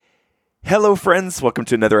Hello, friends. Welcome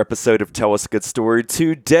to another episode of Tell Us a Good Story.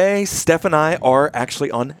 Today, Steph and I are actually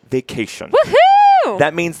on vacation. Woohoo!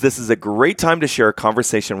 That means this is a great time to share a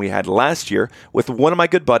conversation we had last year with one of my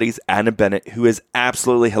good buddies, Adam Bennett, who is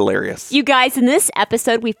absolutely hilarious. You guys, in this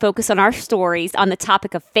episode, we focus on our stories on the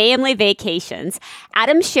topic of family vacations.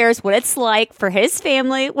 Adam shares what it's like for his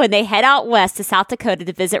family when they head out west to South Dakota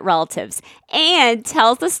to visit relatives, and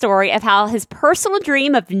tells the story of how his personal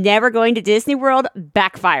dream of never going to Disney World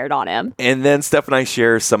backfired on him. And then Steph and I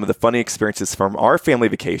share some of the funny experiences from our family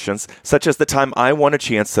vacations, such as the time I won a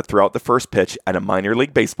chance to throw out the first pitch at a minor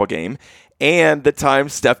league baseball game, and the time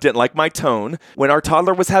Steph didn't like my tone when our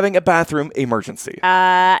toddler was having a bathroom emergency.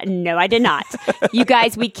 No, I did not. You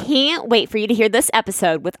guys, we can't wait for you to hear this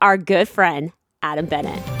episode with our good friend, Adam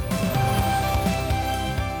Bennett.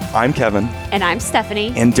 I'm Kevin. And I'm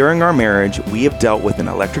Stephanie. And during our marriage, we have dealt with an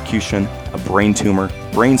electrocution, a brain tumor,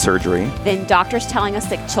 brain surgery. Then doctors telling us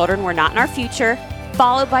that children were not in our future,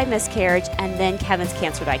 followed by miscarriage, and then Kevin's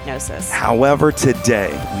cancer diagnosis. However, today,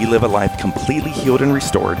 we live a life completely healed and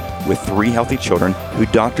restored with 3 healthy children who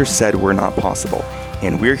doctors said were not possible.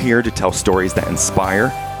 And we're here to tell stories that inspire,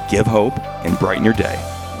 give hope, and brighten your day.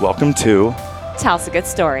 Welcome to Tell Us a Good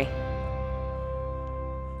Story.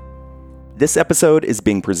 This episode is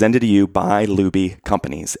being presented to you by Luby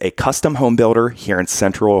Companies, a custom home builder here in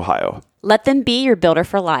Central Ohio. Let them be your builder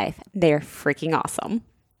for life. They're freaking awesome.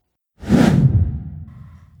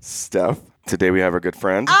 Steph, today we have our good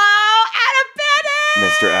friend, Oh, Adam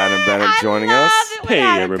Bennett! Mr. Adam Bennett, joining us. Hey,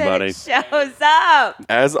 everybody. Shows up.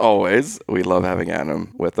 As always, we love having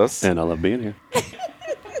Adam with us. And I love being here.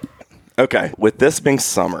 Okay, with this being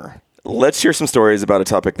summer, let's share some stories about a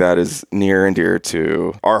topic that is near and dear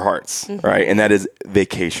to our hearts, right? And that is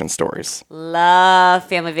vacation stories. Love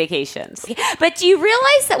family vacations. But do you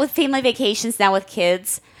realize that with family vacations now with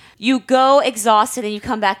kids, you go exhausted and you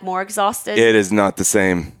come back more exhausted? It is not the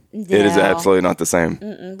same. No. It is absolutely not the same.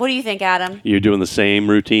 What do you think, Adam? You're doing the same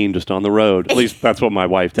routine just on the road. At least that's what my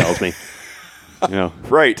wife tells me. You know.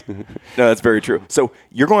 Right. No, that's very true. So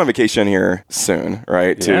you're going on vacation here soon,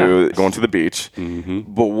 right? Yeah. Going to the beach.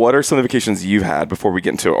 Mm-hmm. But what are some of the vacations you've had before we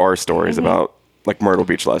get into our stories about like Myrtle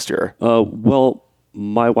Beach last year? Well,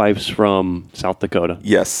 my wife's from South Dakota.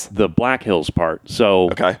 Yes. The Black Hills part.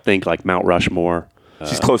 So Okay. think like Mount Rushmore.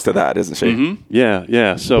 She's close to that, isn't she?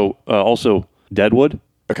 Yeah. So also Deadwood.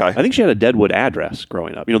 Okay. I think she had a Deadwood address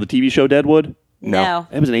growing up. You know the TV show Deadwood? No.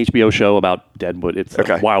 It was an HBO show about Deadwood. It's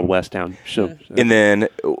Okay. a Wild West town show. And then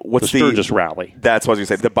The what's Sturgis Rally. That's what I was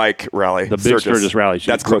going to say. The bike rally. The big Sturgis Rally.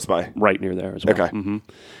 That's close by. Right near there as well. Okay.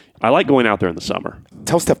 I like going out there in the summer.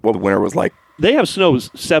 Tell Steph what winter was like. They have snow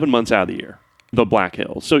 7 months out of the year, the Black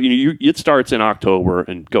Hills. So it starts in October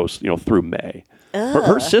and goes through May.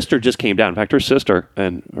 Her sister just came down. In fact, her sister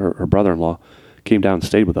and her brother-in-law came down and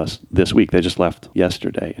stayed with us this week. They just left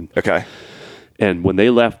yesterday. Okay. And when they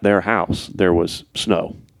left their house, there was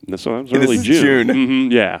snow. And so it was early this is June.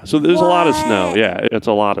 Yeah. So there's a lot of snow. Yeah, it's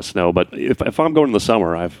a lot of snow. But if I'm going in the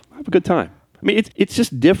summer, I have a good time. I mean, it's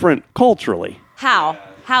just different culturally. How?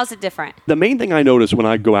 How's it different? The main thing I notice when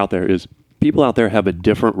I go out there is people out there have a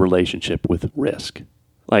different relationship with risk.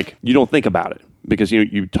 Like, you don't think about it because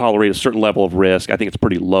you tolerate a certain level of risk. I think it's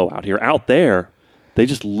pretty low out here. Out there, they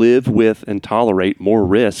just live with and tolerate more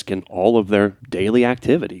risk in all of their daily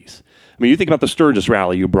activities. I mean, you think about the Sturgis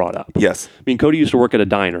Rally you brought up. Yes. I mean, Cody used to work at a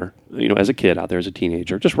diner, as a kid out there as a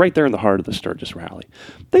teenager, just right there in the heart of the Sturgis Rally.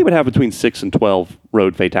 They would have between 6 and 12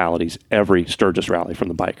 road fatalities every Sturgis Rally from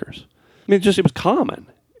the bikers. I mean, it was common.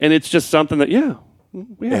 And it's just something that,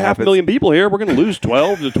 we have 500,000 people here. We're going to lose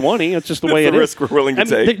 12 to 20. It's just the way it is. That's the risk we're willing to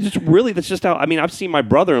take. That's just how, I've seen my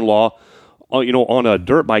brother-in-law, on a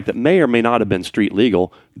dirt bike that may or may not have been street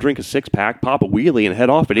legal, drink a 6-pack, pop a wheelie, and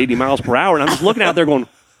head off at 80 miles per hour. And I'm just looking out there going,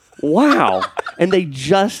 wow. And they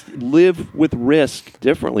just live with risk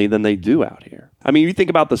differently than they do out here. I mean, you think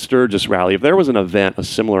about the Sturgis Rally. If there was a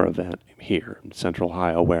similar event here in Central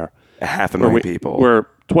Ohio where 500,000 people. Where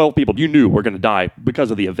 12 people you knew were going to die because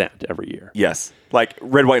of the event every year. Yes. Like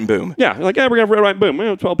red, white, and boom. Yeah. Like, we're going to have red, white, and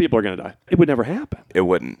boom. 12 people are going to die. It would never happen. It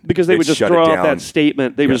wouldn't. Because they would just throw out that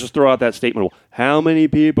statement. They would just throw out that statement. Well, how many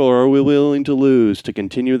people are we willing to lose to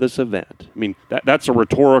continue this event? I mean, that's a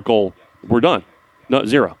rhetorical, we're done. No,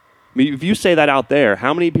 0. I mean, if you say that out there,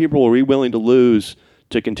 how many people are we willing to lose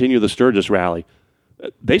to continue the Sturgis Rally?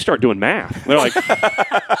 They start doing math. They're like,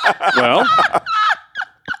 well,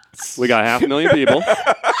 we got 500,000 people.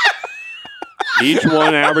 Each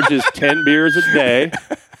one averages 10 beers a day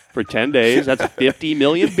for 10 days. That's 50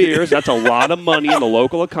 million beers. That's a lot of money in the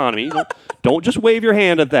local economy. Don't just wave your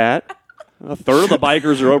hand at that. A third of the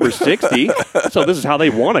bikers are over 60, so this is how they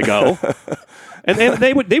want to go. And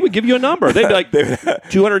they would give you a number. They'd be like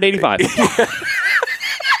 285.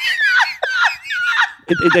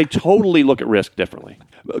 They totally look at risk differently.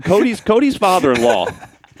 Cody's father-in-law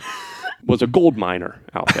was a gold miner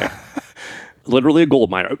out there. Literally a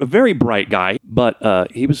gold miner. A very bright guy,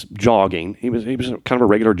 but he was jogging. He was kind of a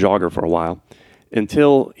regular jogger for a while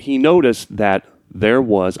until he noticed that there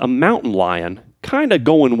was a mountain lion kind of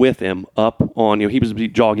going with him up on, he was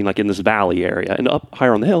jogging like in this valley area, and up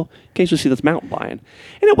higher on the hill, occasionally see this mountain lion.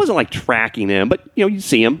 And it wasn't like tracking him, but you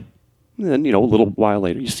see him. And then, a little while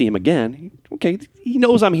later, you see him again. Okay, he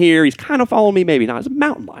knows I'm here. He's kind of following me, maybe not. It's a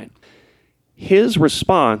mountain lion. His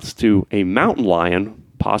response to a mountain lion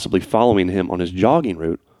possibly following him on his jogging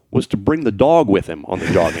route was to bring the dog with him on the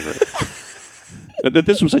jogging route. That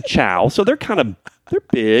this was a chow, so they're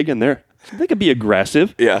big and they can be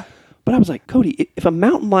aggressive. Yeah. But I was like, Cody, if a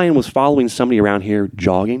mountain lion was following somebody around here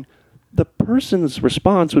jogging, the person's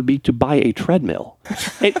response would be to buy a treadmill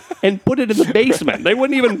and put it in the basement. They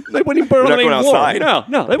wouldn't even put it on the main floor. Outside.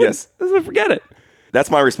 No, they wouldn't. Forget it.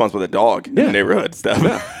 That's my response with a dog in the neighborhood stuff.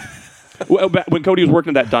 Yeah. Well, when Cody was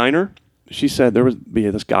working at that diner, she said there would be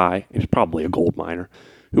this guy, he was probably a gold miner,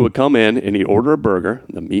 who would come in and he'd order a burger,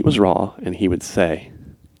 the meat was raw, and he would say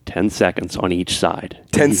 10 seconds on each side.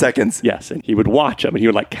 10 seconds? Yes, and he would watch them and he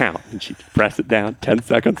would count, and she'd press it down, 10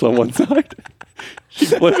 seconds on one side. She'd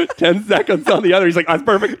flip it 10 seconds on the other. He's like, that's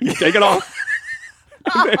perfect. You take it off.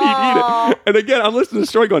 And then he'd eat it. And again, I'm listening to the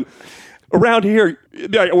story going, around here,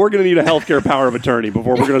 we're going to need a healthcare power of attorney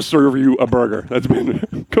before we're going to serve you a burger that's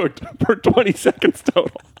been cooked for 20 seconds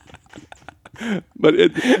total. But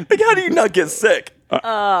how do you not get sick? His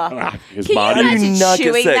Can body. you imagine not get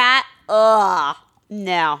chewing sick? that?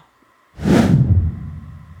 No.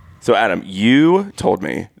 So, Adam, you told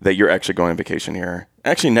me that you're actually going on vacation here,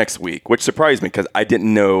 actually next week, which surprised me because I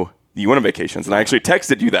didn't know you went on vacations, and I actually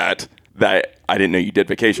texted you that I didn't know you did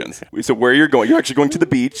vacations. So, where you're going? You're actually going to the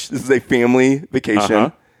beach. This is a family vacation.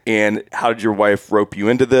 Uh-huh. And how did your wife rope you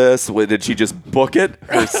into this? Did she just book it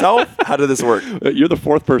herself? How did this work? You're the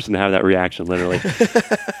fourth person to have that reaction, literally.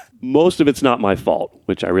 Most of it's not my fault,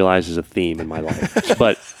 which I realize is a theme in my life.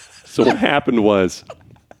 But so what happened was,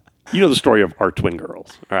 you know the story of our twin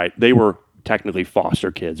girls, all right? They were technically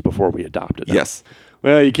foster kids before we adopted them. Yes.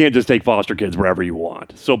 Well, you can't just take foster kids wherever you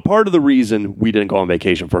want. So part of the reason we didn't go on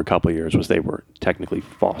vacation for a couple of years was they were technically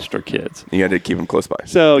foster kids. You had to keep them close by.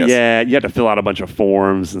 So, Yes. yeah, you had to fill out a bunch of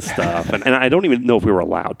forms and stuff. and I don't even know if we were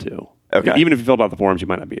allowed to. Okay. Even if you filled out the forms, you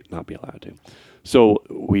might not be allowed to. So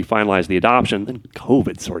we finalized the adoption, then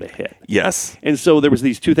COVID sort of hit. Yes. And so there was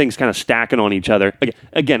these two things kind of stacking on each other.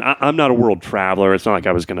 Again, I'm not a world traveler. It's not like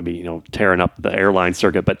I was going to be, tearing up the airline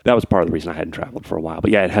circuit, but that was part of the reason I hadn't traveled for a while. But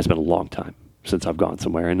yeah, it has been a long time since I've gone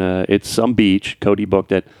somewhere. And it's some beach. Cody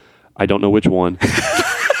booked it. I don't know which one.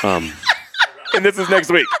 And this is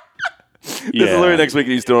next week. This is literally next week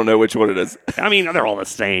and you still don't know which one it is. I mean, they're all the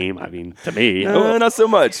same. I mean, to me. Not so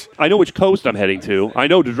much. I know which coast I'm heading to. I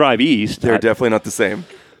know to drive east. They're definitely not the same.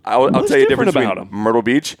 I'll tell you the difference different between about 'em? Myrtle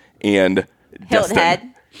Beach and Hilton Destin.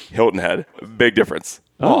 Head. Hilton Head. Big difference.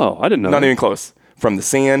 Oh, I didn't know. Not that. even close. From the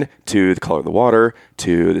sand to the color of the water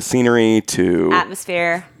to the scenery to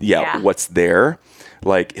Atmosphere. what's there.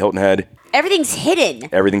 Like Hilton Head, Everything's hidden.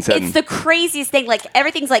 Everything's hidden. It's the craziest thing. Like,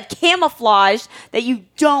 everything's like camouflaged that you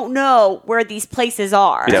don't know where these places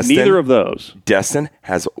are. Yes. Neither of those. Destin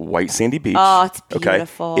has white sandy beach. Oh, it's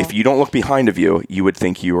beautiful. Okay? If you don't look behind of you, you would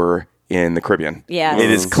think you were in the Caribbean. Yes. It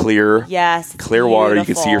is clear. Yes. Clear water. You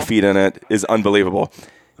can see your beautiful. feet in it. It's unbelievable.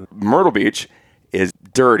 Myrtle Beach is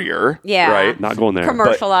dirtier. Yeah. Right? Not going there. But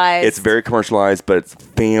Commercialized. it's very commercialized, but it's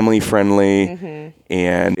family friendly.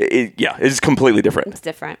 And it is completely different. It's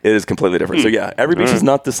different. It is completely different. So yeah, every beach is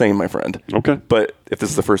not the same, my friend. Okay. But if this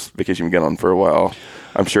is the first vacation we get on for a while,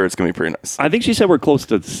 I'm sure it's going to be pretty nice. I think she said we're close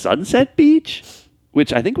to Sunset Beach,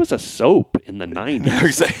 which I think was a soap in the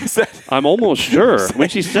 90s. I'm almost sure. When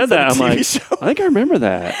she said that, I'm TV like, show? I think I remember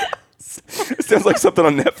that. It sounds like something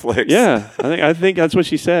on Netflix. Yeah, I think that's what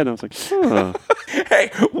she said. I was like, huh.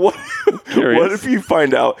 Hey, what if you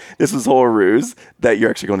find out this is whole ruse that you're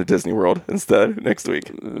actually going to Disney World instead next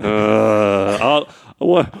week?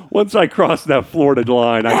 Once I cross that Florida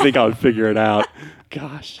line, I think I'll figure it out.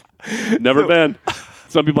 Gosh, never been.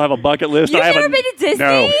 Some people have a bucket list. You've never been to Disney?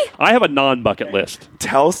 No, I have a non-bucket list.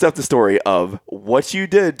 Tell Steph the story of what you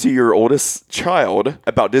did to your oldest child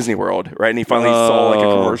about Disney World, right? And he finally saw like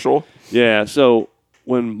a commercial. Yeah, so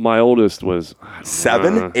when my oldest was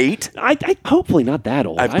 7, 8? I hopefully not that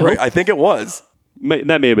old. I think it was.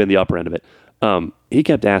 That may have been the upper end of it. He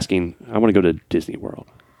kept asking, I want to go to Disney World.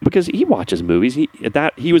 Because he watches movies.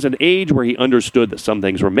 He was an age where he understood that some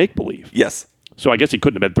things were make-believe. Yes. So I guess he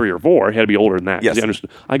couldn't have been 3 or 4. He had to be older than that. Yes. He understood.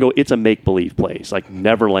 I go, it's a make-believe place, like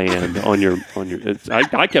Neverland on your.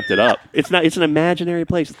 I kept it up. It's not. It's an imaginary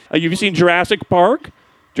place. You've seen Jurassic Park?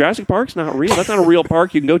 Jurassic Park's not real. That's not a real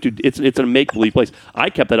park you can go to. It's a make-believe place. I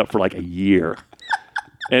kept that up for like a year.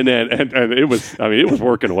 And then and it was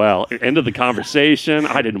working well. End of the conversation.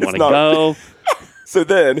 I didn't want to go. So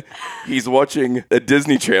then he's watching a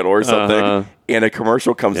Disney Channel or something, and a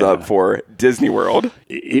commercial comes up for Disney World.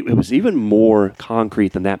 It was even more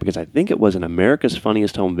concrete than that because I think it was in America's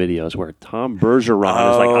Funniest Home Videos where Tom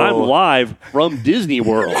Bergeron is like, I'm live from Disney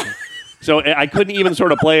World. So I couldn't even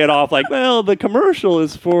sort of play it off like, well, the commercial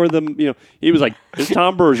is for them. He was like, it's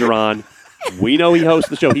Tom Bergeron. We know he hosts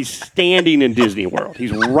the show. He's standing in Disney World.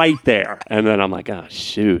 He's right there. And then I'm like, oh,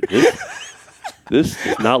 shoot. This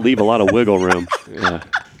does not leave a lot of wiggle room. Yeah.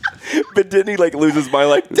 But didn't he lose his mind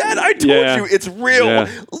like, Dad, I told you it's real. Yeah.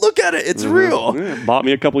 Look at it. It's real. Yeah. Bought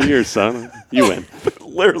me a couple years, son. You win.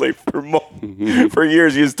 Literally for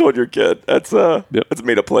years you just told your kid. That's a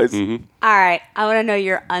made up place. All right. I want to know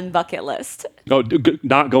your unbucket list. Oh,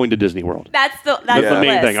 not going to Disney World. That's the main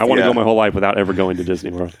list. thing. I want to go my whole life without ever going to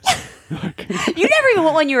Disney World. You never even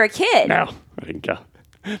went when you were a kid. No, I didn't go.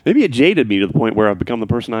 Maybe it jaded me to the point where I've become the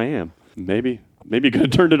person I am. Maybe you could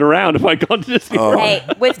have turned it around if I'd gone to Disney World. Hey,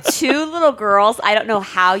 with 2 little girls, I don't know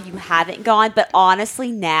how you haven't gone, but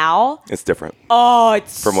honestly now... It's different. Oh,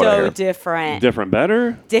 it's so different. Different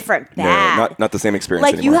better? Different bad. No, not the same experience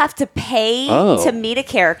anymore. You have to pay to meet a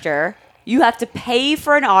character. You have to pay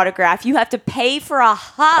for an autograph. You have to pay for a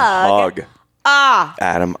hug.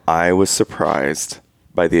 Adam, I was surprised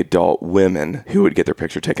by the adult women who would get their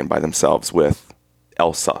picture taken by themselves with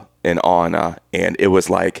Elsa and Anna, and it was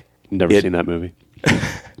like... Never seen that movie.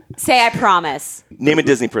 Say I promise. Name a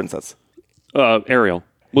Disney princess. Ariel.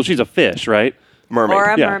 Well, she's a fish, right? Mermaid. Or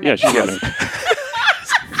a mermaid. Yeah, she's a mermaid. Wait.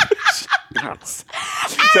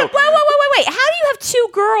 How do you have 2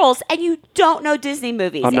 girls and you don't know Disney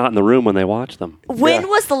movies? I'm not in the room when they watch them. When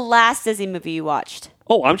was the last Disney movie you watched?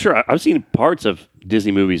 Oh, I'm sure. I've seen parts of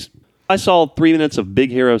Disney movies. I saw 3 minutes of Big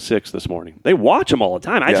Hero 6 this morning. They watch them all the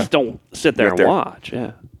time. I just don't sit there and watch.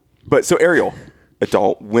 Yeah. But so Ariel,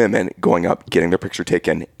 adult women going up, getting their picture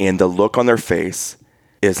taken, and the look on their face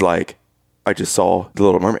is like, I just saw The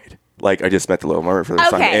Little Mermaid. Like, I just met The Little Mermaid for the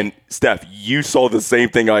first time. And Steph, you saw the same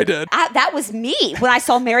thing I did. That was me when I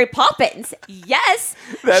saw Mary Poppins. Yes.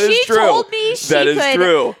 That is true. She told me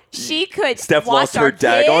true. She could Steph watch lost her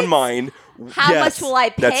daggone mind. How much will I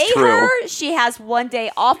pay her? She has 1 day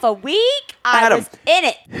off a week. I was in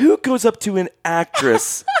it. Who goes up to an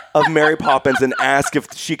actress of Mary Poppins and asks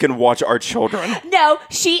if she can watch our children? No,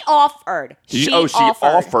 she offered. She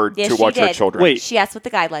offered to watch her children. Wait. She asked what the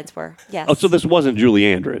guidelines were. Yes. Oh, so this wasn't Julie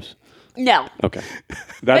Andrews? No. Okay.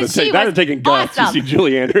 That had taken guts to see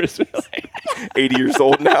Julie Andrews. 80 years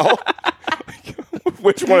old now.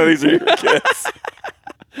 Which one of these are your kids?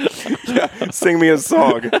 Sing me a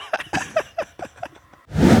song.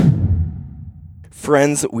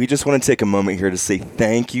 Friends, we just want to take a moment here to say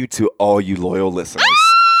thank you to all you loyal listeners.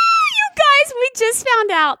 You guys, we just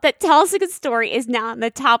found out that Tell Us a Good Story is now in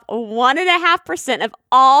the top 1.5% of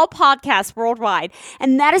all podcasts worldwide.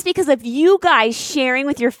 And that is because of you guys sharing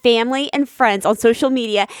with your family and friends on social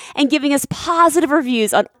media and giving us positive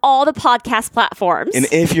reviews on all the podcast platforms. And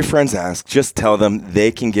if your friends ask, just tell them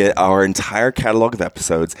they can get our entire catalog of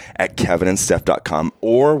episodes at kevinandsteph.com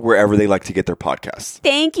or wherever they like to get their podcasts.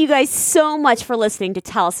 Thank you guys so much for listening to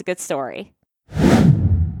Tell Us a Good Story.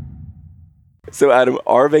 So, Adam,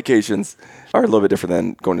 our vacations are a little bit different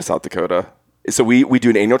than going to South Dakota. So we do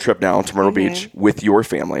an annual trip now to Myrtle Beach with your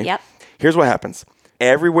family. Yep. Here's what happens.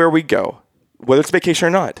 Everywhere we go, whether it's vacation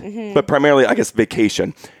or not, but primarily, I guess,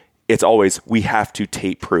 vacation, it's always we have to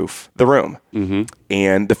Tate-proof the room.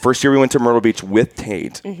 And the first year we went to Myrtle Beach with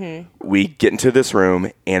Tate, we get into this room,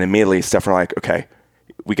 and immediately Steph and I are like, okay,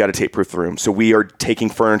 we got to Tate-proof the room. So we are taking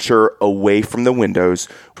furniture away from the windows.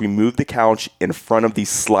 We moved the couch in front of the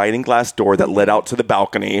sliding glass door that led out to the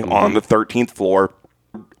balcony on the 13th floor.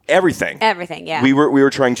 Everything, yeah. We were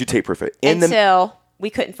trying to Tate-proof it. Until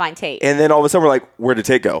we couldn't find Tate. And then all of a sudden we're like, where did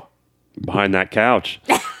Tate go? Behind that couch.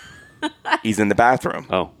 He's in the bathroom.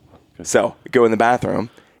 Oh. Okay. So we go in the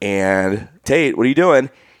bathroom, and Tate, what are you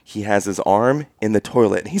doing? He has his arm in the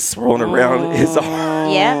toilet, and he's swirling around his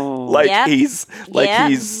arm. Yeah. He's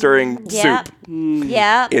stirring soup.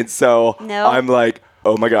 Yeah. And so I'm like,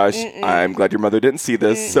 oh my gosh, I'm glad your mother didn't see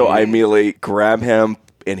this. So I immediately grab him,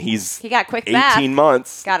 and he got a quick 18 bath.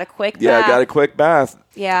 months. Got a quick bath. Yeah, got a quick bath.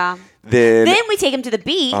 Yeah. Then we take him to the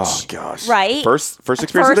beach. Oh gosh. Right? First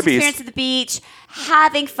experience at the beach. Experience at the beach,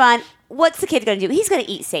 having fun. What's the kid going to do? He's going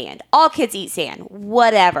to eat sand. All kids eat sand.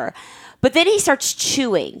 Whatever. But then he starts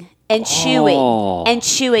chewing and chewing and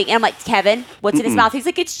chewing. And I'm like, Kevin, what's in his mouth? He's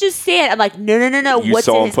like, it's just sand. I'm like, no. What's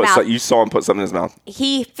in his mouth? You saw him put something in his mouth.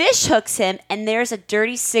 He fish hooks him, and there's a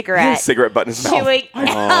dirty cigarette. Cigarette butt in his mouth. Chewing. That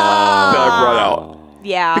I brought out.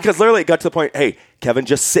 Yeah. Because literally it got to the point, hey, Kevin,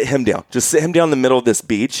 just sit him down. Just sit him down in the middle of this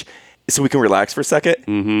beach so we can relax for a second.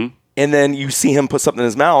 Mm-hmm. And then you see him put something in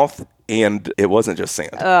his mouth, and it wasn't just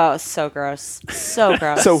sand. Oh, so gross. So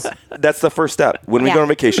gross. So that's the first step. When we go on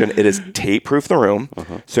vacation, it is tape-proof the room.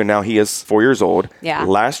 So now he is 4 years old. Yeah.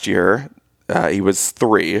 Last year, he was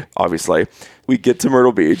 3, obviously. We get to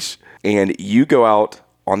Myrtle Beach, and you go out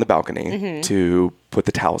on the balcony to put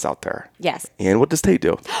the towels out there. Yes. And what does Tate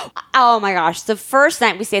do? Oh my gosh. The first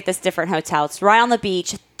night we stay at this different hotel. It's right on the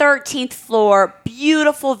beach, 13th floor,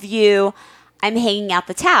 beautiful view. I'm hanging out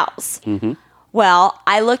the towels. Well,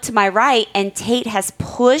 I look to my right, and Tate has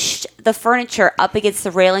pushed the furniture up against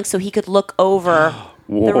the railing so he could look over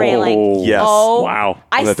the railing. Yes. Oh, wow.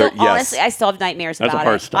 Honestly, I still have nightmares That's about a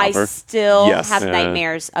heart it. stopper. I still have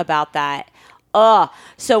nightmares about that.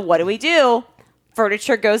 So what do?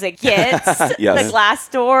 Furniture goes against the glass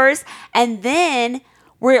doors, and then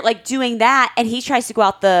we're like doing that, and he tries to go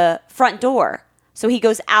out the front door. So he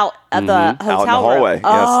goes out of the hotel out in the hallway. room.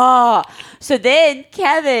 Oh, so then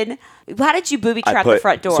Kevin, how did you booby trap the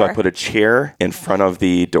front door? So I put a chair in front of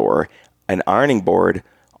the door, an ironing board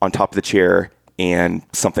on top of the chair, and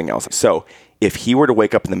something else. So if he were to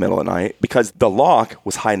wake up in the middle of the night, because the lock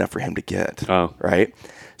was high enough for him to get, right?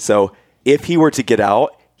 So if he were to get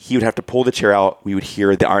out, he would have to pull the chair out. We would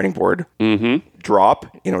hear the ironing board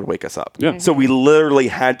drop, and it would wake us up. Yeah. So we literally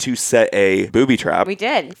had to set a booby trap. We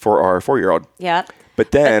did. For our 4-year-old. Yep. But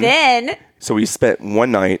then, so we spent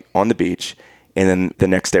one night on the beach, and then the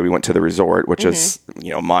next day we went to the resort, which is,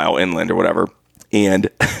 a mile inland or whatever. And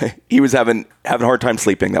he was having a hard time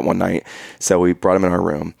sleeping that one night. So we brought him in our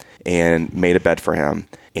room and made a bed for him.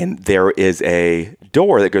 And there is a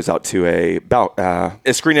door that goes out to a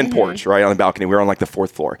screened-in porch, right, on the balcony. We were on like the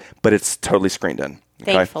 4th floor, but it's totally screened in.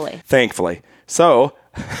 Okay? Thankfully. So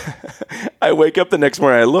I wake up the next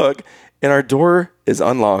morning, I look, and our door is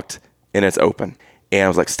unlocked, and it's open. And I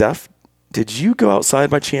was like, Steph, did you go outside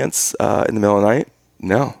by chance in the middle of the night?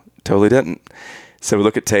 No, totally didn't. So we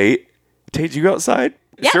look at Tate. Tate, did you go outside?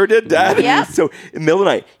 Yep. Sure did, Dad. Yeah. So in the middle of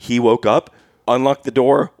the night, he woke up, unlocked the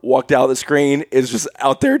door, walked out of the screen, is just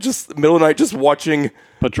out there, just middle of the night, just watching.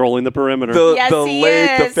 Patrolling the perimeter. The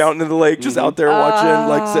lake, the fountain of the lake, just out there watching,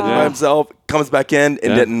 like sitting by himself, comes back in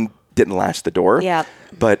and didn't latch the door. Yeah.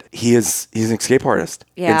 But he's an escape artist.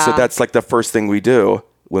 Yeah. And so that's like the first thing we do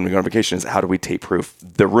when we go on vacation is how do we tape-proof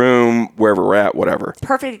the room, wherever we're at, whatever.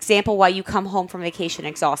 Perfect example why you come home from vacation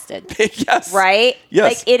exhausted. Yes. Right?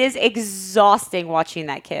 Yes. Like, it is exhausting watching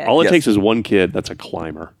that kid. All it takes is one kid that's a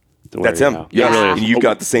climber. That's him. Yeah, Yes. really is. And you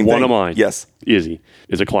got the same thing. One of mine. Yes. Izzy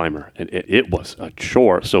is a climber. And it was a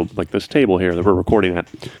chore. So like this table here that we're recording at,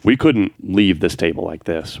 we couldn't leave this table like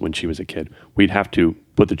this when she was a kid. We'd have to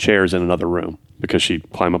put the chairs in another room because she'd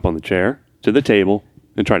climb up on the chair to the table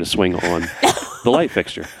and try to swing on the light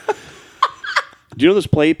fixture. Do you know those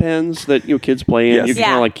playpens that kids play in? Yes. You can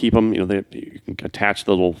kind of like keep them. You can attach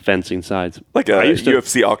the little fencing sides. Like a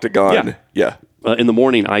UFC octagon. Yeah. In the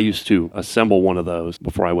morning, I used to assemble one of those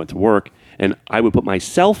before I went to work, and I would put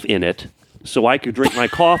myself in it so I could drink my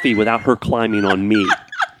coffee without her climbing on me.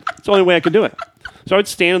 It's the only way I could do it. So I would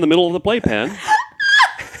stand in the middle of the playpen,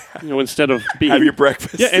 instead of being... Have your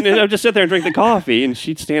breakfast. Yeah, and I'd just sit there and drink the coffee, and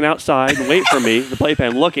she'd stand outside and wait for me, the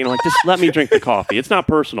playpen, looking, like, just let me drink the coffee. It's not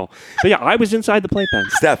personal. But yeah, I was inside the playpen.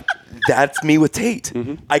 Steph, that's me with Tate.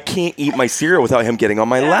 I can't eat my cereal without him getting on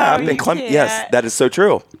my lap and climb. Yes, that is so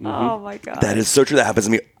true. Oh, my God. That is so true. That happens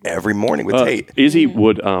to me every morning with Tate. Izzy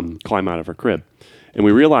would climb out of her crib. And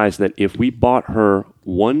we realized that if we bought her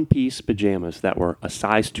one-piece pajamas that were a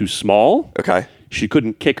size too small, she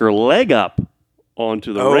couldn't kick her leg up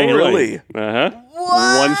onto the railing. Really?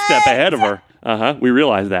 One step ahead of her. We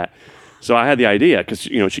realized that. So I had the idea because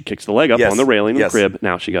she kicks the leg up on the railing in the crib.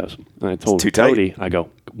 Now she goes. And I told Cody, I go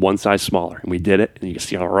one size smaller, and we did it. And you can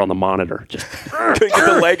see her on the monitor, just couldn't get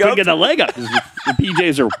the leg up. Couldn't get the leg up. The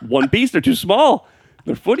PJs are one piece; they're too small.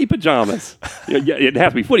 They're footy pajamas. It'd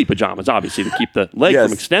have to be footy pajamas, obviously, to keep the leg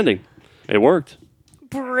from extending. It worked.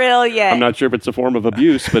 Brilliant. I'm not sure if it's a form of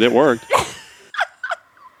abuse, but it worked.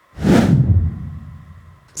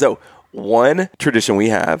 So one tradition we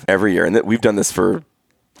have every year, and that we've done this for,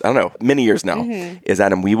 I don't know, many years now, is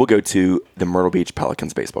Adam, we will go to the Myrtle Beach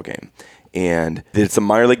Pelicans baseball game. And it's a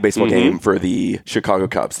minor league baseball game for the Chicago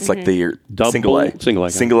Cubs. It's like the single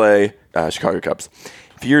A Chicago Cubs.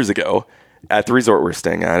 A few years ago, at the resort we're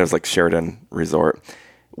staying at, it was like Sheridan Resort,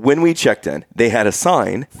 when we checked in, they had a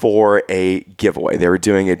sign for a giveaway. They were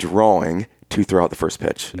doing a drawing to throw out the first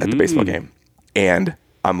pitch at the baseball game. And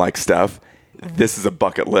I'm like, Steph, this is a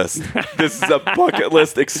bucket list. This is a bucket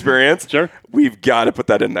list experience. Sure. We've got to put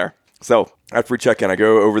that in there. So after we check in, I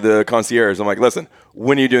go over the concierge. I'm like, listen,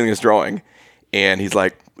 when are you doing this drawing? And he's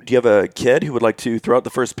like, do you have a kid who would like to throw out the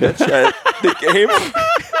first pitch at the game?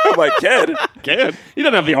 I'm like, kid? Kid? He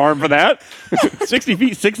doesn't have the arm for that. 60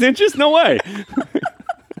 feet, 6 inches? No way.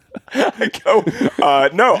 I go,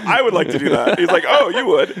 no, I would like to do that. He's like, oh, you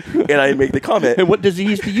would. And I make the comment. And what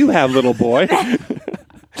disease do you have, little boy?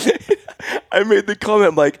 I made the comment,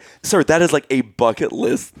 I'm like, sir, that is like a bucket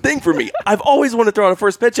list thing for me. I've always wanted to throw out a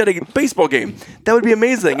first pitch at a baseball game. That would be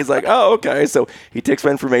amazing. He's like, oh, okay. So he takes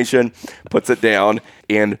my information, puts it down,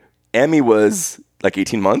 and Emmy was like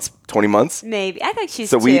 18 months, 20 months. Maybe. I think she's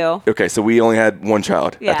so 2. Okay, so we only had one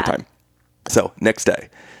child at Yeah. the time. So next day,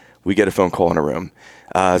 we get a phone call in a room.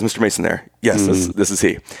 Is Mr. Mason there? Yes, this is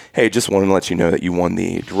he. Hey, just wanted to let you know that you won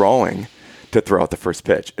the drawing to throw out the first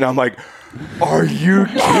pitch. And I'm like, are you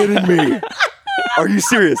kidding me? Are you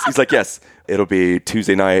serious? He's like, yes, it'll be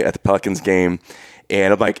Tuesday night at the Pelicans game.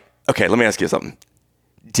 And I'm like, okay, let me ask you something.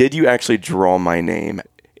 Did you actually draw my name?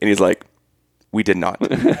 And he's like, we did not.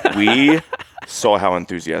 We saw how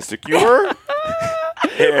enthusiastic you were.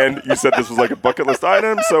 And you said this was like a bucket list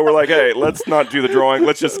item. So we're like, hey, let's not do the drawing.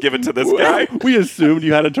 Let's just give it to this guy. We assumed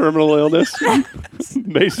you had a terminal illness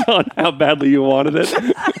based on how badly you wanted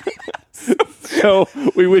it. So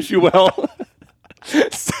we wish you well.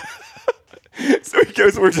 So he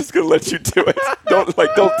goes, we're just going to let you do it.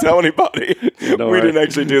 Don't tell anybody. No, we didn't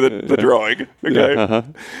actually do the drawing. Okay. Uh-huh.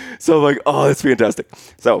 So I'm like, oh, that's fantastic.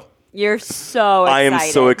 So You're so excited. I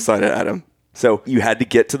am so excited, Adam. So you had to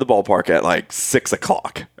get to the ballpark at like 6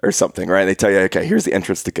 o'clock or something, right? They tell you, okay, here's the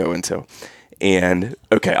entrance to go into. And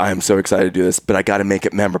okay, I am so excited to do this, but I got to make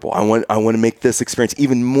it memorable. I want to make this experience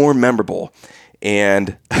even more memorable.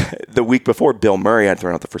 And the week before, Bill Murray had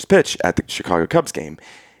thrown out the first pitch at the Chicago Cubs game.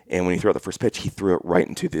 And when he threw out the first pitch, he threw it right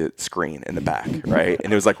into the screen in the back, right?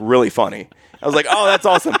 And it was like really funny. I was like, oh, that's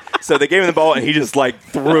awesome. So they gave him the ball, and he just like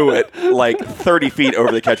threw it like 30 feet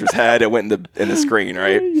over the catcher's head. It went in the screen,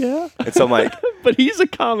 right? Yeah. And so I'm like, but he's a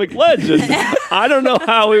comic legend. I don't know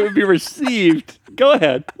how it would be received. Go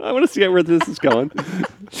ahead. I want to see where this is going.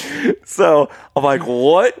 So I'm like,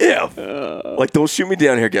 what if? Like, don't shoot me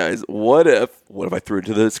down here, guys. What if I threw it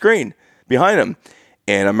to the screen behind him?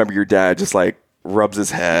 And I remember your dad just like rubs his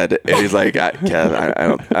head, and he's like, Kev,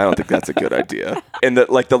 I don't think that's a good idea. And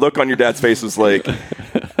the look on your dad's face was like,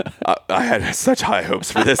 I had such high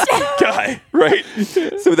hopes for this guy, right?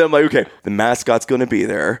 So then I'm like, okay, the mascot's going to be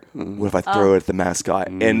there. What if I throw it at the mascot?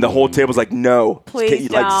 And the whole table's like, no. Please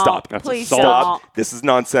don't. Like, stop. Please Stop. don't. This is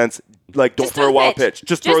nonsense. Like, don't Just throw a wild pitch.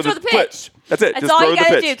 Just throw the pitch. That's it. That's Just all throw you the got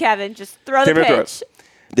to pitch. do, Kevin. Just throw the Came in and throw pitch.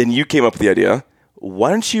 it. Then you came up with the idea, why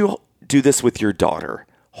don't you do this with your daughter?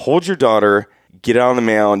 Hold your daughter, get out on the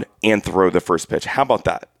mound, and throw the first pitch. How about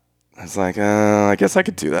that? I was like, I guess I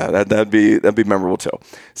could do that. That'd be memorable too.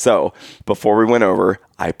 So before we went over,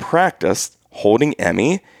 I practiced holding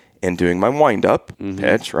Emmy and doing my wind-up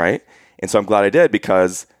pitch, right? And so I'm glad I did,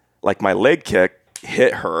 because like my leg kick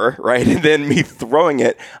hit her, right? And then me throwing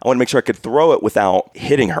it, I want to make sure I could throw it without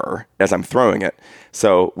hitting her as I'm throwing it.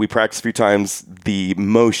 So we practiced a few times the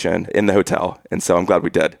motion in the hotel, and so I'm glad we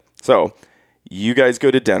did. So you guys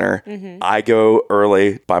go to dinner. I go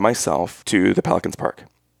early by myself to the Pelicans Park.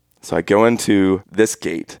 So I go into this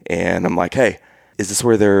gate, and I'm like, hey, is this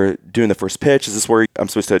where they're doing the first pitch? Is this where I'm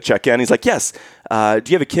supposed to check in? He's like, yes. Do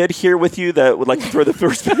you have a kid here with you that would like to throw the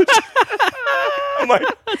first pitch? I'm like,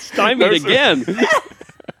 Stymied again.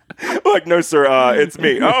 like, no, sir, it's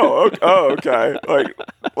me. Oh, okay.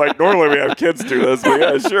 Like normally we have kids do this, but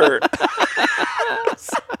yeah, sure.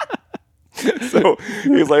 So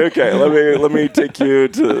he's like, okay, let me take you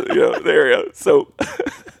to the area. So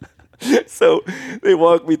they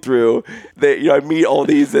walk me through. I meet all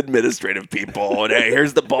these administrative people, and hey,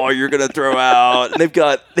 here's the ball you're gonna throw out. And they've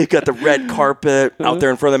got the red carpet out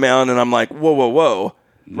there in front of the mound, and I'm like, whoa,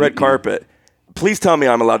 red carpet. Please tell me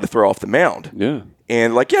I'm allowed to throw off the mound. Yeah.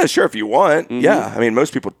 And like, yeah, sure, if you want. Yeah, I mean,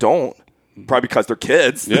 most people don't. Probably because they're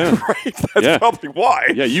kids. Yeah. Right? That's probably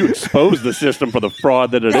why. Yeah, you expose the system for the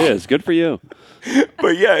fraud that it is. Good for you.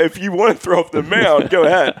 But yeah, if you want to throw off the mound, go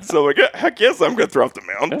ahead. So like, heck yes, I'm going to throw off the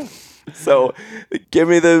mound. Yeah. So give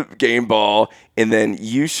me the game ball, and then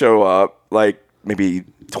you show up like maybe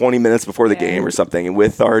 20 minutes before the game or something, and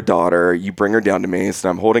with our daughter, you bring her down to me. So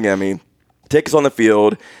I'm holding Emmy, take us on the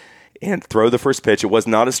field, and throw the first pitch. It was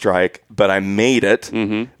not a strike, but I made it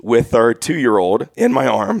with our 2-year-old in my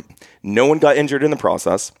arm. No one got injured in the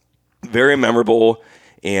process. Very memorable.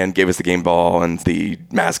 and gave us the game ball, and the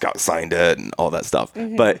mascot signed it and all that stuff.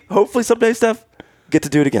 But hopefully someday, Steph, get to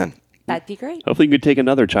do it again. That'd be great. Hopefully you could take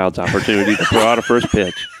another child's opportunity to throw out a first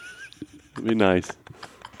pitch. It'd be nice.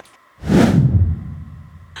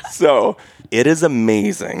 So it is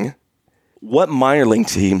amazing what minor league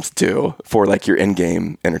teams do for like your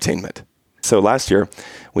in-game entertainment. So last year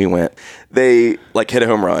we went, they like hit a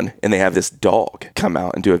home run and they have this dog come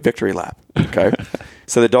out and do a victory lap. Okay.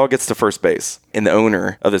 So the dog gets to first base and the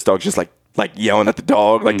owner of this dog just like yelling at the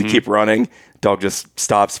dog, like to keep running. Dog just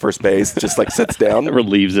stops first base, just like sits down. It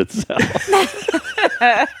relieves itself.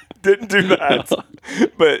 Didn't do that.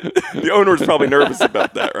 But the owner was probably nervous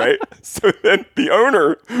about that, right? So then the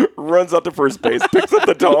owner runs out to first base, picks up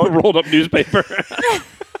the dog. Rolled up newspaper.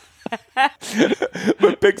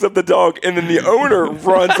 But picks up the dog, and then the owner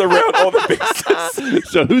runs around all the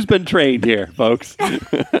bases. So who's been trained here, folks?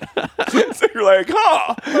 So you're like,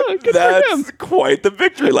 that's quite the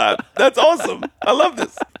victory lap. That's awesome. I love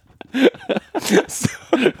this.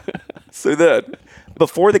 So then,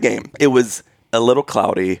 before the game, it was a little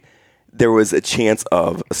cloudy. There was a chance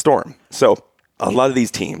of a storm. So a lot of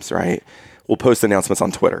these teams, right, will post announcements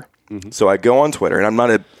on Twitter. So I go on Twitter, and I'm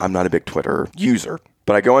not a big Twitter user,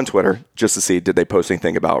 but I go on Twitter just to see, did they post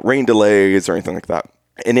anything about rain delays or anything like that?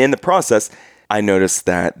 And in the process, I noticed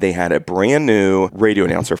that they had a brand new radio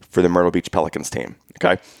announcer for the Myrtle Beach Pelicans team.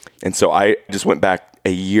 Okay. And so I just went back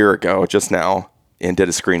a year ago, just now, and did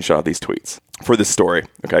a screenshot of these tweets for this story.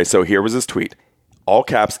 Okay. So here was his tweet, all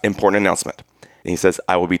caps, important announcement. And he says,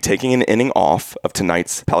 I will be taking an inning off of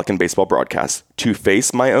tonight's Pelican baseball broadcast to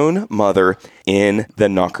face my own mother in the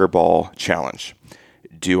Knocker Ball Challenge.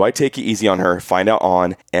 Do I take it easy on her? Find out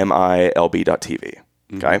on MILB.tv.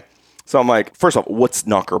 Okay. So I'm like, first off, what's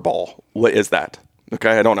Knocker Ball? What is that?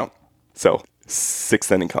 Okay. I don't know. So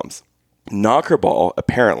 6th inning comes. Knocker Ball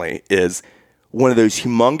apparently is one of those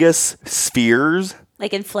humongous spheres.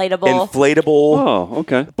 Like inflatable. Oh,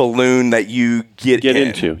 okay. Balloon that you get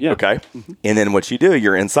into. Yeah. Okay. And then what you do,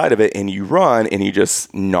 you're inside of it and you run and you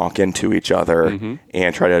just knock into each other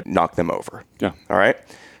and try to knock them over. Yeah. All right.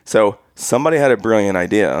 So somebody had a brilliant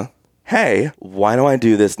idea. Hey, why don't I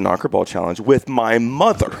do this Knocker Ball challenge with my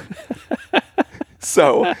mother?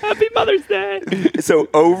 So Happy Mother's Day. So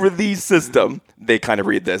over the system, they kind of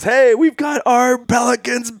read this. Hey, we've got our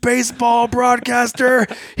Pelicans baseball broadcaster.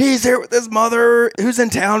 He's here with his mother who's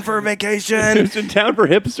in town for a vacation. Who's in town for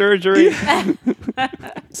hip surgery.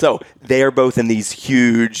 So they are both in these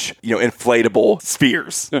huge, inflatable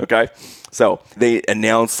spheres. Okay. So they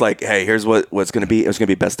announce like, hey, here's what's going to be. It's going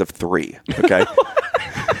to be best of 3. Okay.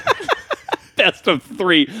 Best of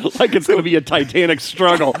 3, like it's going to be a titanic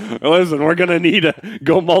struggle. Listen, we're going to need to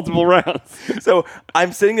go multiple rounds. So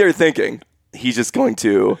I'm sitting there thinking, he's just going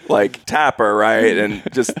to like tap her, right? And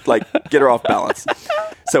just like get her off balance.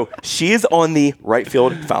 So she is on the right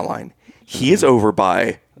field foul line. He is over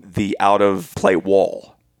by the out of play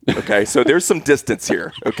wall. Okay. So there's some distance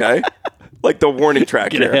here. Okay. Like the warning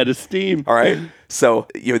track Get here. ahead of steam. All right. So,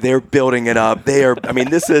 they're building it up.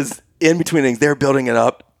 This is in between things. They're building it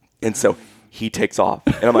up. And so he takes off.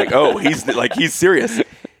 And I'm like, oh, he's serious.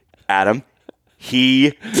 Adam,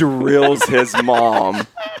 he drills his mom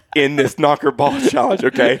in this Knocker Ball challenge,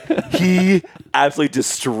 okay? He absolutely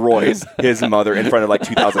destroys his mother in front of like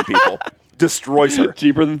 2,000 people. Destroys her.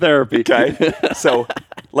 Cheaper than therapy. Okay? So,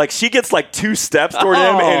 like, she gets like 2 steps toward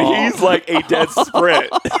him, and he's like a dead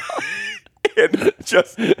sprint. And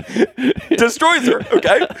just destroys her,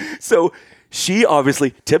 okay? So, she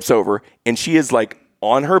obviously tips over, and she is like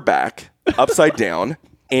on her back, upside down,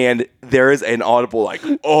 and there is an audible like,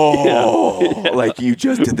 like you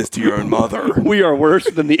just did this to your own mother. We are worse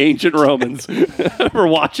than the ancient Romans for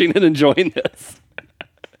watching and enjoying this.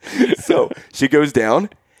 So she goes down.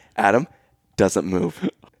 Adam doesn't move.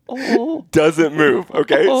 Doesn't move.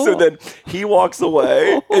 Okay. So then he walks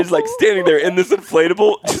away and is like standing there in this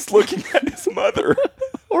inflatable, just looking at his mother.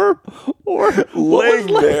 Or laying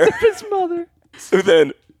there. His mother. So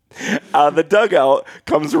then out of the dugout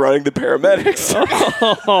comes running the paramedics.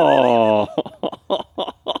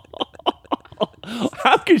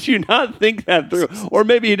 How could you not think that through? Or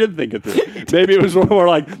maybe he did think it through. Maybe it was more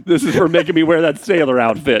like, this is for making me wear that sailor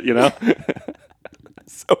outfit,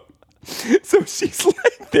 So she's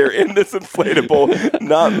like there in this inflatable,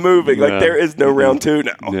 not moving. Like there is no round 2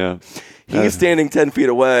 now. Yeah. He's standing 10 feet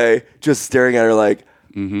away, just staring at her like,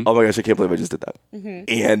 oh my gosh, I can't believe I just did that.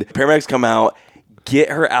 And paramedics come out, get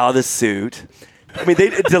her out of the suit. I mean,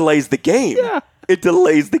 it delays the game. Yeah. It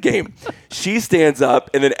delays the game. She stands up,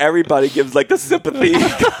 and then everybody gives like the sympathy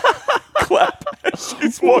clap as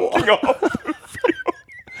she's walking off the field.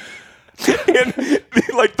 And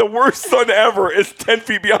like the worst son ever is 10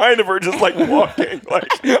 feet behind of her, just like walking. Like,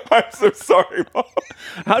 I'm so sorry, Mom.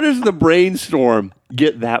 How does the brainstorm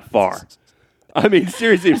get that far? I mean,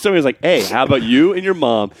 seriously, if somebody's like, hey, how about you and your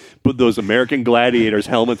mom put those American Gladiators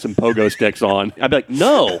helmets and pogo sticks on? I'd be like,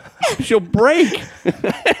 no, she'll break.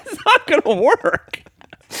 It's not going to work.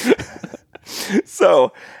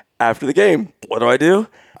 So after the game, what do?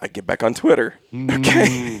 I get back on Twitter.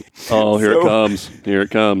 Okay. Oh, here it comes. Here it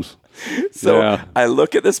comes. So I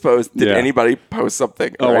look at this post. Did anybody post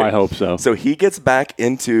something? Oh, right? I hope so. So he gets back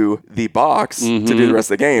into the box to do the rest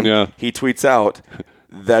of the game. Yeah. He tweets out,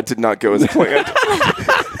 that did not go as planned.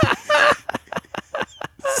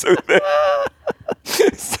 So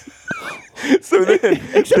then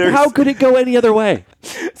Except how could it go any other way?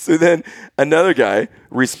 So then another guy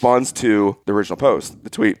responds to the original post, the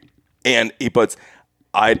tweet, and he puts,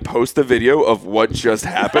 I'd post the video of what just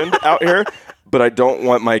happened out here, but I don't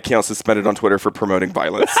want my account suspended on Twitter for promoting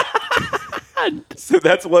violence. So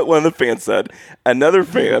that's what one of the fans said. Another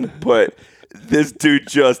fan put, this dude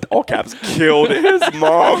just, all caps, killed his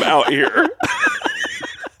mom out here.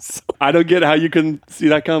 I don't get how you can see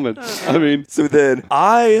that coming. I mean, so then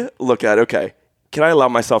I look at, okay, can I allow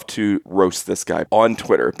myself to roast this guy on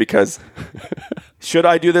Twitter? Because should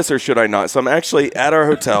I do this or should I not? So I'm actually at our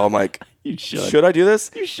hotel. I'm like, you should. Should I do this?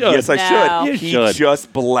 You should. Yes, I No. should. You He should.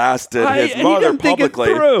 just blasted his he mother didn't think it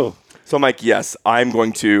publicly. through. So I'm like, yes, I'm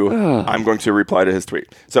going to reply to his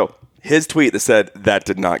tweet. So his tweet that said that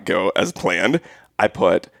did not go as planned. I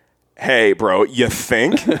put, hey, bro, you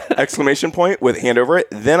think? Exclamation point with hand over it.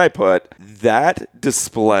 Then I put, that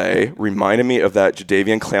display reminded me of that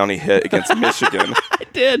Jadeveon Clowney hit against Michigan. I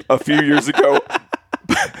did. A few years ago,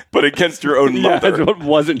 but against your own Yeah, mother. it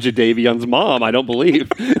wasn't Jadavion's mom, I don't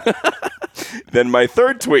believe. Then my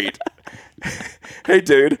third tweet. Hey,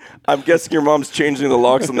 dude, I'm guessing your mom's changing the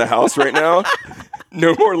locks on the house right now.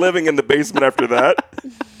 No more living in the basement after that.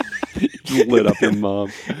 You lit up your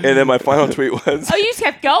mom. And then my final tweet was, Oh, you just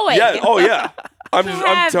kept going. yeah, oh yeah. I'm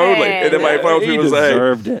totally. And then my final He tweet was, hey,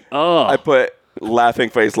 deserved it. Oh. I put laughing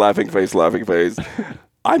face, laughing face, laughing face.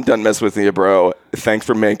 I'm done messing with you, bro. Thanks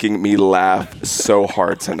for making me laugh so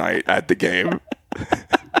hard tonight at the game.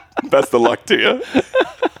 Best of luck to you.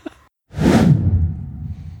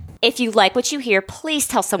 If you like what you hear, please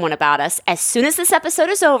tell someone about us. As soon as this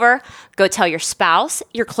episode is over, go tell your spouse,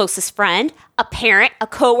 your closest friend, a parent, a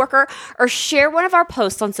coworker, or share one of our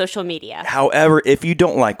posts on social media. However, if you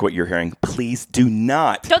don't like what you're hearing, please do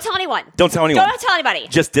not. Don't tell anyone. Don't tell anyone. Don't tell anybody.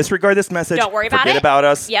 Just disregard this message. Don't worry about Forget it. about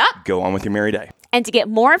us. Yep. Go on with your merry day. And to get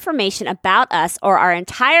more information about us or our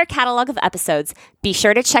entire catalog of episodes, be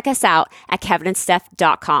sure to check us out at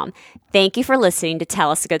kevinandsteph.com. Thank you for listening to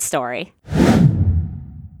Tell Us a Good Story.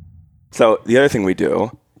 So the other thing we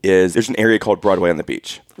do is there's an area called Broadway on the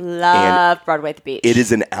Beach. Love Broadway at the Beach. It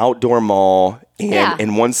is an outdoor mall, and Yeah.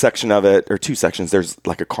 in one section of it, or two sections, there's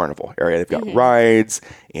like a carnival area. They've got rides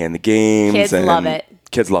and the games. Kids and love it.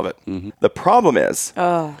 Kids love it. The problem is,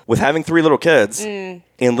 with having 3 little kids, and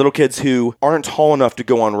little kids who aren't tall enough to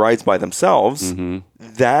go on rides by themselves,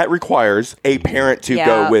 that requires a parent to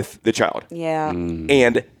go with the child. Yeah.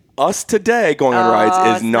 And us today going on rides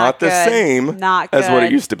is it's not the good. same Not as what it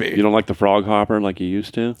good. used to be. You don't like the frog hopper like you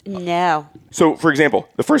used to? No. So, for example,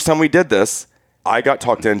 the first time we did this, I got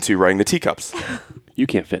talked into riding the teacups. You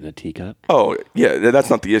can't fit in a teacup. Oh, yeah, that's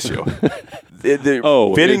not the issue.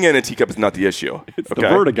 Fitting in a teacup is not the issue. It's the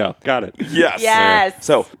vertigo. Got it. Yes. Yes.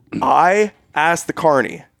 So I asked the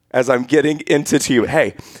carny as I'm getting into tea,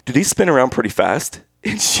 hey, do these spin around pretty fast?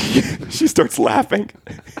 And she starts laughing.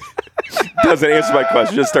 Doesn't answer my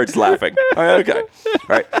question, just starts laughing. All right, okay. All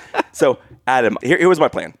right. So, Adam, here was my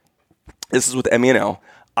plan. This is with Emmy and Elle.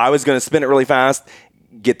 I was going to spin it really fast,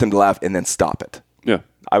 get them to laugh, and then stop it. Yeah.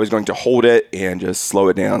 I was going to hold it and just slow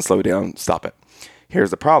it down, stop it. Here's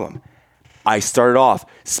the problem. I started off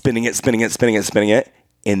spinning it,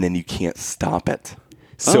 and then you can't stop it.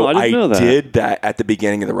 So I didn't know that. did that at the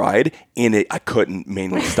beginning of the ride, and I couldn't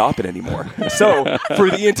manually stop it anymore. So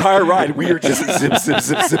for the entire ride, we were just zip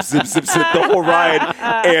the whole ride,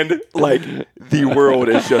 and like the world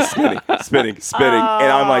is just spinning,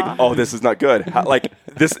 and I'm like, oh, this is not good.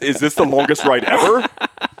 Is this the longest ride ever?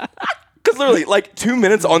 Because literally, like 2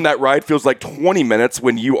 minutes on that ride feels like 20 minutes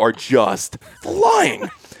when you are just flying.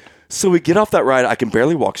 So we get off that ride. I can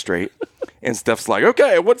barely walk straight. And Steph's like,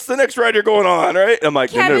 okay, what's the next ride you're going on, right? I'm like,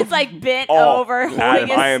 Kevin's no. like bent over, holding Adam,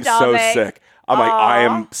 his I am stomach. so sick. I'm like, I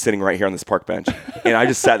am sitting right here on this park bench. And I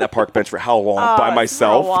just sat at that park bench for how long? By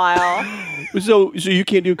myself? For a while. So you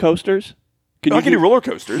can't do coasters? I can do roller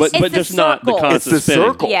coasters. But It's the just not the circle. constant It's the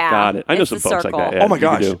spinning. circle. Yeah, Got it. I know it's some the folks like circle. that. Yeah, oh my you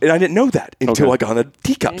can gosh. do. And I didn't know that until Okay. I got on the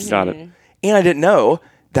teacups. Got it. And I didn't know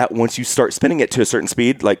that once you start spinning it to a certain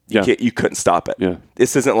speed, like you couldn't stop it. Yeah.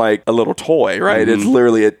 This isn't like a little toy, right? It's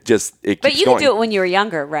literally it keeps But you going. could do it when you were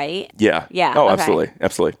younger, right? Yeah. Yeah. Oh, okay.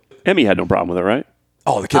 absolutely. Emmy had no problem with it, right?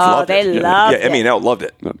 Oh, the kids loved it. They loved it. Emmy and Elle loved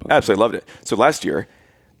it. Absolutely loved it. So last year,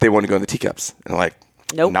 they wanted to go in the teacups. And I'm like,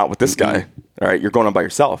 nope. Not with this guy. All right, you're going on by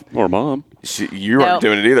yourself. Or mom. You aren't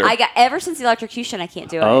doing it either. Ever since the electrocution, I can't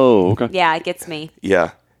do it. Oh, okay. Yeah, it gets me.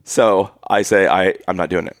 Yeah. So I say, I'm not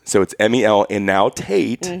doing it. So it's Emmy, Elle, and now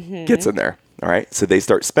Tate gets in there. All right. So they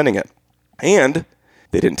start spinning it. And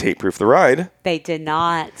they didn't Tate-proof the ride. They did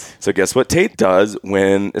not. So guess what Tate does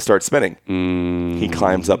when it starts spinning? He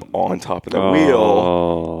climbs up on top of the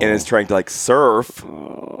wheel and is trying to like surf.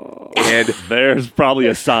 And there's probably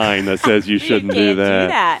a sign that says you shouldn't do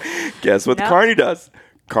that. Guess what Carney does?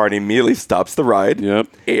 Carney immediately stops the ride. Yep.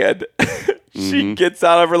 And she gets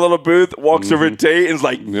out of her little booth, walks over to Tate, and is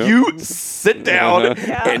like, "You sit down,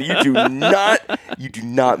 and you do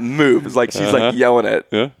not move." It's like she's like yelling at.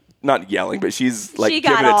 Yeah. Not yelling, but she's like she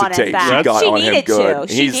giving it to Tate. She got on him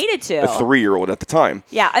good. She needed to. A 3-year-old at the time.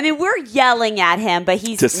 Yeah, I mean, we're yelling at him, but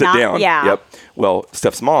he's to sit not, down. Yeah. Yep. Well,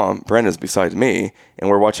 Steph's mom, Brenda's beside me,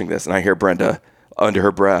 and we're watching this, and I hear Brenda under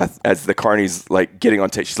her breath as the Carney's like getting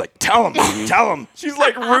on Tate. She's like, "Tell him, tell him." She's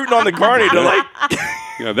like rooting on the Carney to like.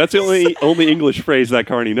 Yeah, that's the only English phrase that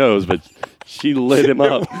Carney knows, but she lit him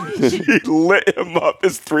up. She lit him up,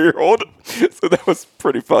 this 3-year-old. So that was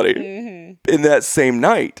pretty funny. In that same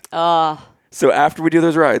night. So after we do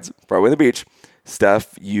those rides, Broadway and the beach,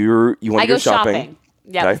 Steph, you want to go shopping.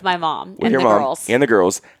 Yeah, with my mom with and your the mom girls. And the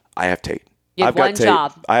girls. I have Tate. You have I've got one Tate.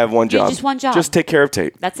 job. I have one job. Just one job. Just take care of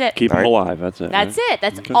Tate. That's it. Keep him alive. That's it. That's it.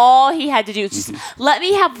 That's all he had to do. Just let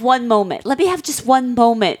me have one moment. Let me have just one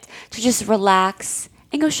moment to just relax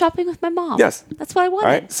and go shopping with my mom. Yes. That's what I wanted.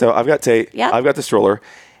 All right. So I've got Tate. Yep. I've got the stroller.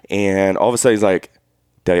 And all of a sudden he's like,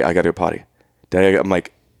 "Daddy, I got to go potty." Daddy, I'm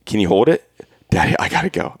like, "Can you hold it?" "Daddy, I got to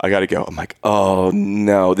go. I got to go." I'm like, "Oh,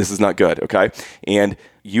 no, this is not good." Okay. And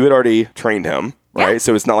you had already trained him, right? Yeah.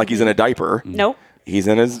 So it's not like he's in a diaper. Nope. He's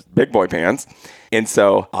in his big boy pants. And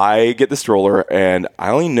so I get the stroller, and I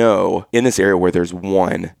only know in this area where there's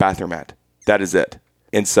one bathroom at. That is it.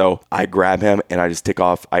 And so I grab him, and I just take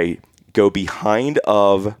off. I go behind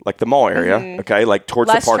of like the mall area, okay, like towards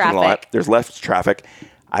Less the parking lot. traffic. There's less traffic.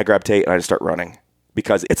 I grab Tate, and I just start running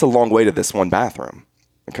because it's a long way to this one bathroom,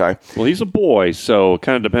 okay? Well, he's a boy, so it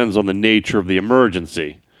kind of depends on the nature of the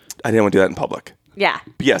emergency. I didn't want to do that in public. Yeah.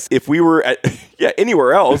 But yes, if we were at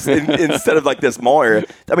anywhere else instead of like this mall area,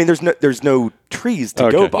 I mean, there's no trees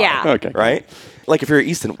to go by, Yeah. Okay. right? Like if you're at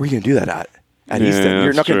Easton, where are you gonna do that at? At Easton, you're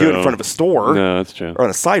that's not gonna do it in true. front of a store, No, that's true. or on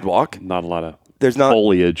a sidewalk. Not a lot of There's not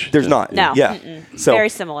foliage. There's not. No. Yeah. So Very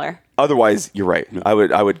similar. otherwise, you're right. I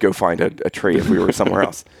would go find a tree if we were somewhere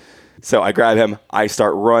else. So I grab him. I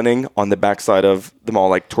start running on the backside of the mall,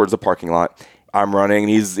 like towards the parking lot. I'm running. And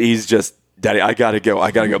he's just, "Daddy, I gotta go. I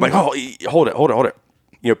gotta go." I'm like, "Oh, hold it."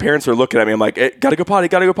 You know, parents are looking at me. I'm like, gotta go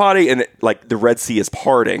potty. And like the Red Sea is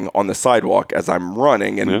parting on the sidewalk as I'm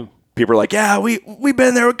running. And people are like, "Yeah, we've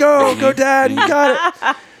been there. Go, Dad. You got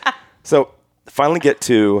it." So finally get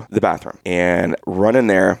to the bathroom and run in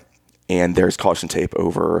there. And there's caution tape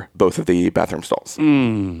over both of the bathroom stalls.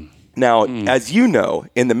 Now, as you know,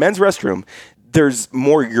 in the men's restroom, there's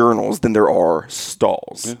more urinals than there are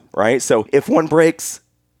stalls, right? So if one breaks,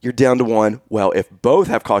 you're down to one. Well, if both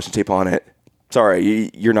have caution tape on it, sorry,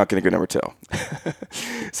 you're not going to go number 2.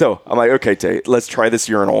 So I'm like, "Okay, Tate, let's try this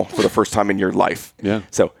urinal for the first time in your life." Yeah.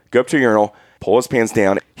 So go up to a urinal, pull his pants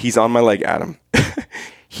down. He's on my leg, Adam.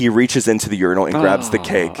 He reaches into the urinal and grabs the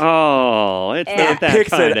cake. Oh, it's not that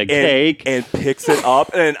kind of cake. And picks it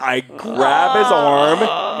up, and I grab his arm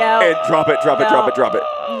and drop it.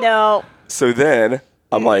 No. So then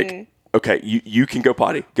I'm like, "Okay, you can go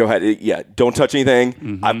potty. Go ahead. Yeah, don't touch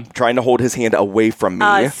anything." I'm trying to hold his hand away from me.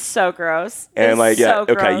 It's so gross. And I'm like, "Yeah,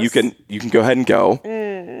 so okay, gross. you can go ahead and go."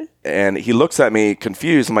 And he looks at me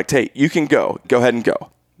confused. I'm like, "Tate, you can go. Go ahead and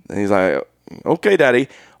go." And he's like, "Okay, Daddy."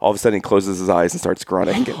 All of a sudden, he closes his eyes and starts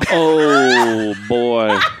grunting. Oh,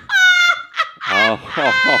 boy.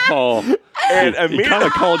 Oh. And He immediately, kind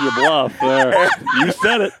of called your bluff there. You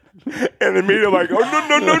said it. and immediately I'm like,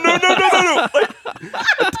 "Oh, no.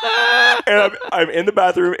 Like, and I'm in the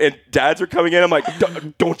bathroom, and dads are coming in. I'm like,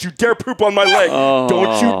 Don't you dare poop on my leg.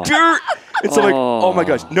 Don't you dare." And so I'm like, "Oh my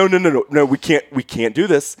gosh, no, we can't do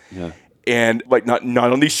this." Yeah. And like, not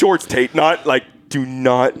on these shorts, Tate, not like, do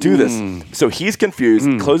not do this. So he's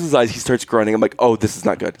confused, closes his eyes, he starts grunting. I'm like, "Oh, this is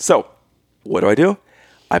not good." So what do?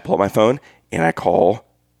 I pull out my phone and I call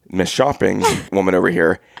Miss Shopping woman over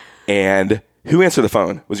here. And who answered the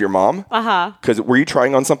phone? Was it your mom? Uh-huh. Because were you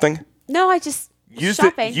trying on something? No, I just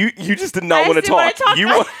shopping. You just did not want to didn't wanna talk.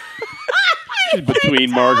 talk.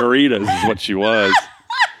 Between margaritas is what she was.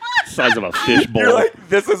 Size of a fish bowl. You're like,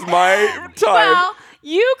 this is my time. Well,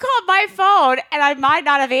 you called my phone, and I might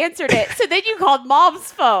not have answered it. So then you called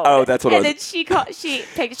Mom's phone. Oh, that's what it was. And then she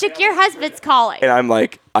picked, your husband's calling. And I'm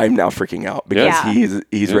like, I'm now freaking out because Yeah.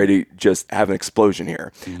 he's ready to just have an explosion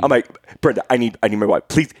here. I'm like, Brenda, I need my wife.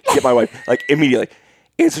 Please get my wife. Like, immediately.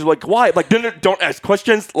 Answers like, why? I'm like, no, don't ask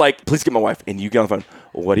questions. Like, please get my wife. And you get on the phone.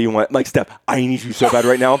 What do you want? I'm like, Steph, I need you so bad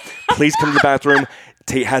right now. Please come to the bathroom.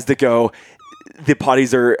 Tate has to go. The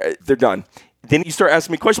potties they're done. Then you start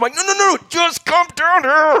asking me questions. I'm like, no, just come down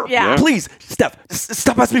here. Yeah. Please, Steph,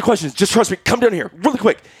 stop asking me questions. Just trust me. Come down here really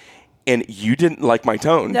quick. And you didn't like my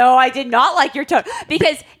tone. No, I did not like your tone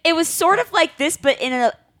because it was sort of like this, but in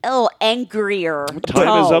a little angrier Time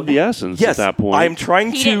tone. is of the essence Yes, at that point. I'm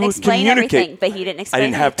trying He to didn't explain communicate. everything, but he didn't I explain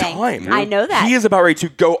didn't have anything. time. I know that. He is about ready to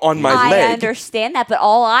go on my I leg. understand that, but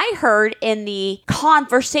all I heard in the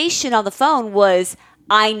conversation on the phone was,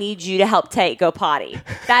 I need you to help Tate go potty.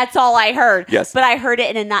 That's all I heard. Yes. But I heard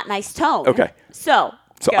it in a not nice tone. Okay. So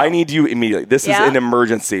go. I need you immediately. This is Yeah. an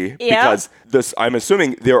emergency Yeah. because I'm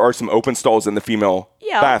assuming there are some open stalls in the female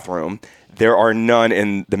Yeah. bathroom. There are none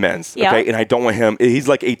in the men's. Yeah. Okay. And I don't want him. He's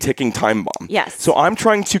like a ticking time bomb. Yes. So I'm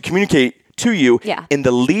trying to communicate to you Yeah. in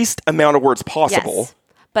the least amount of words possible. Yes.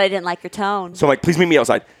 But I didn't like your tone. So I'm like, please meet me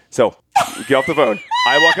outside. So we get off the phone.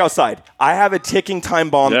 I walk outside. I have a ticking time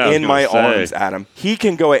bomb Yeah, I was in gonna my say. arms, Adam. He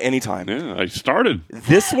can go at any time. Yeah, I started.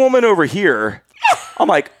 This woman over here, I'm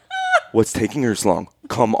like, what's taking her so long?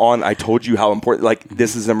 Come on. I told you how important. Like,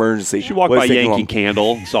 this is an emergency. She walked What's by taking Yankee long?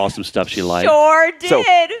 Candle and saw some stuff she liked. Sure did. So,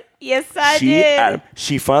 yes, I did. Adam,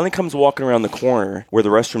 she finally comes walking around the corner where the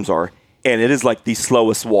restrooms are, and it is like the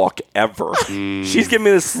slowest walk ever. She's giving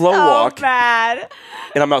me this slow walk, bad.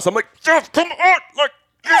 and I'm out. So I'm like, Jeff, come on, like,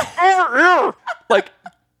 get over here.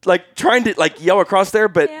 like trying to like yell across there,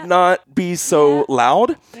 but Yeah. not be so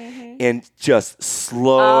loud, and just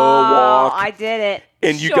slow walk. I did it.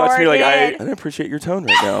 And you got to me like, I did. don't appreciate your tone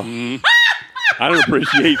right now. I don't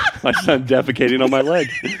appreciate my son defecating on my leg.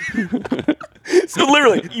 So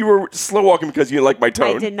literally, you were slow walking because you didn't like my I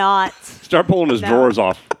tone. did not. Start pulling his drawers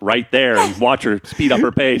off right there and watch her speed up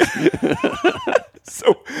her pace.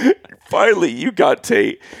 So finally, you got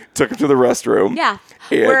Tate, took him to the restroom. Yeah.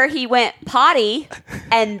 And- Where he went potty,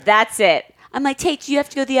 and that's it. I'm like, Tate, you have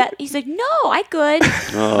to go to the... He's like, no, I good.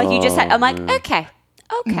 I'm like, you just had... I'm like, okay.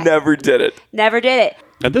 Never did it. Never did it.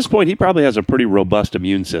 At this point, he probably has a pretty robust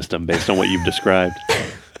immune system based on what you've described.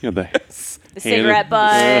 You know, The cigarette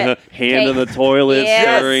butt. hand in the toilet,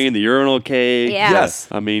 Yes. stirring the urinal cake. Yeah. Yes.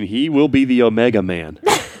 I mean, he will be the Omega Man.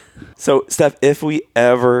 So, Steph, if we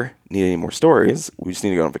ever need any more stories, we just need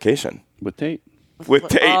to go on vacation With Tate. with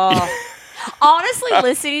Tate. Honestly,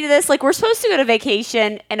 listening to this, like, we're supposed to go to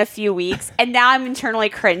vacation in a few weeks, and now I'm internally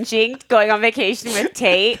cringing going on vacation with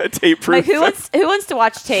Tate. Tate proof. Like, who wants to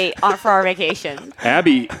watch Tate for our vacation?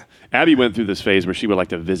 Abby went through this phase where she would like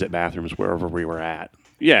to visit bathrooms wherever we were at.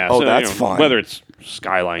 Yeah. Oh, so, that's you know, fine. Whether it's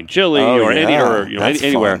Skyline Chili Oh, or That's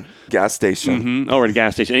anywhere. fun. Gas station. Or at a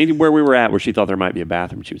gas station, anywhere we were at where she thought there might be a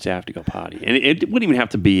bathroom, she would say, I have to go potty. And it wouldn't even have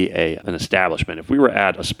to be an establishment. If we were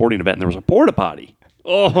at a sporting event and there was a porta potty,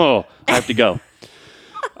 I have to go.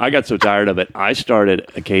 I got so tired of it, I started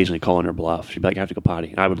occasionally calling her bluff. She'd be like, I have to go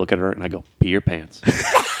potty. And I would look at her and I go, pee your pants.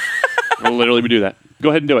 I literally would do that. Go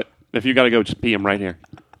ahead and do it. If you got to go, just pee them right here.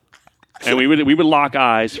 And we would lock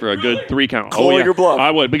eyes for a good 3 count. Calling her bluff.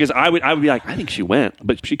 I would, because I would be like, I think she went,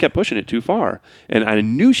 but she kept pushing it too far, and I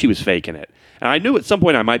knew she was faking it, and I knew at some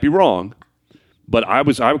point I might be wrong, but I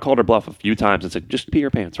would call her bluff a few times and said, just pee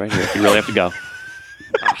your pants right here if you really have to go.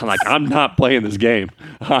 I'm like, I'm not playing this game.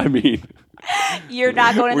 I mean, You're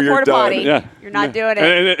not going in the We're porta done. potty. yeah, You're not doing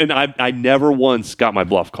it. And I never once got my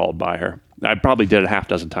bluff called by her. I probably did it half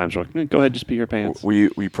dozen times. We're like, go ahead, just pee your pants. Were you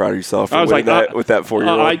proud of yourself for I was winning like, that with that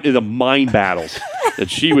 4-year-old? the mind battles that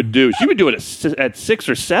she would do. She would do it at 6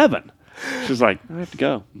 or 7. She's like, I have to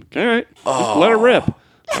go. All right, just let her rip.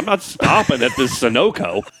 I'm not stopping at this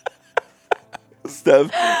Sunoco.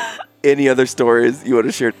 Steph, any other stories you want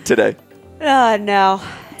to share today? Oh, no.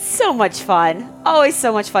 So much fun. Always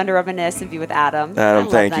so much fun to reminisce and be with Adam. I Adam,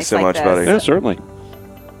 love thank you nights so like much, this. buddy. Yeah, certainly.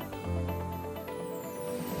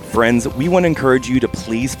 Friends, we want to encourage you to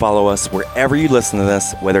please follow us wherever you listen to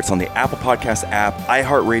this, whether it's on the Apple Podcast app,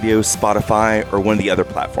 iHeartRadio, Spotify, or one of the other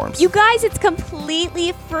platforms. You guys, it's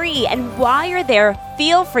completely free. And while you're there,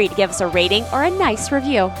 feel free to give us a rating or a nice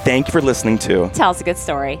review. Thank you for listening to Tell us a good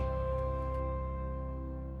story.